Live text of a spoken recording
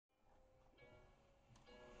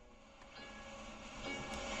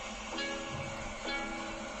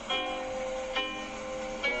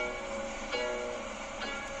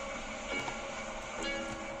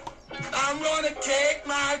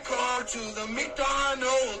my car to the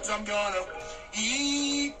McDonald's. I'm gonna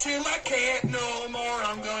eat till I can't no more.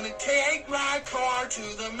 I'm gonna take my car to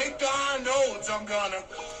the McDonald's. I'm gonna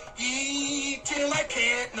eat till I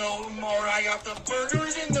can't no more. I got the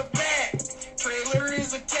burgers in the back, trailer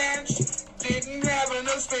is attached. Didn't have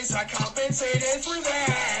enough space, I compensated for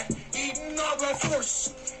that. Eating all by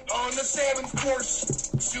force on the 7th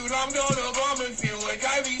course. Soon I'm gonna vomit, feel like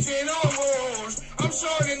I've eaten a horse. I'm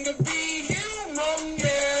starting to be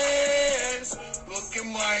humongous,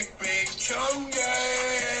 looking like Big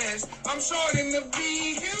Chungus. I'm starting to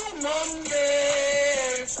be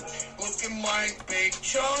humongous, looking like Big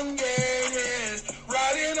Chungus.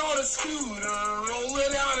 Riding on a scooter,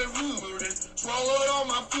 rolling out a rooter. Swallowed all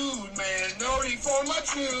my food, man, no need for my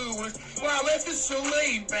chewing. While life is so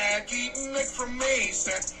laid back, eating Mick from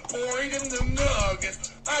Mesa, or eating them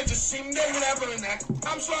nuggets, I just seem to have a knack.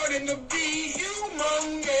 I'm starting to be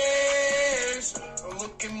humongous,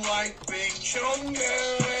 looking like Big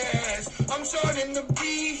Chungus. I'm starting to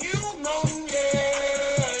be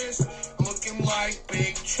humongous, looking like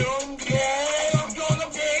Big Chungus. I'm gonna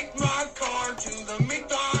take my car to the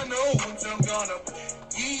McDonald's. I'm gonna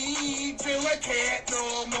eat till I can't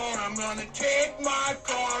no more. I'm gonna take my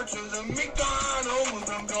car to the McDonald's.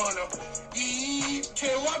 I'm gonna eat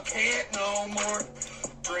till I can't no more.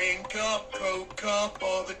 Drink up, coke up,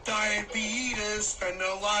 all the diabetes. Spend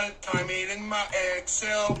a lot of time eating my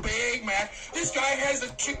XL Big Mac. This guy has a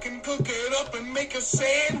chicken, cook it up and make a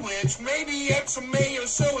sandwich. Maybe add some mayo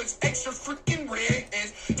so it's extra freaking rich.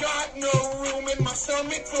 Got no room in my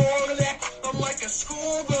stomach for all of that. I'm like a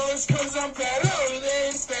school bus cause I'm fatter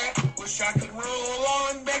than fat. Wish I could roll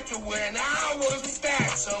on back to when I was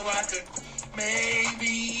fat so I could maybe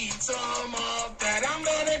eat some of that. I'm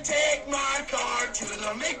gonna take my car to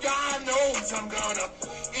the McDonald's. I'm gonna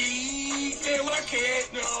eat till I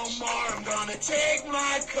can't no more. I'm gonna take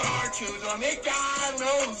my car to the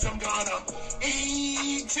McDonald's. I'm gonna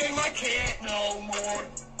eat till I can't no more.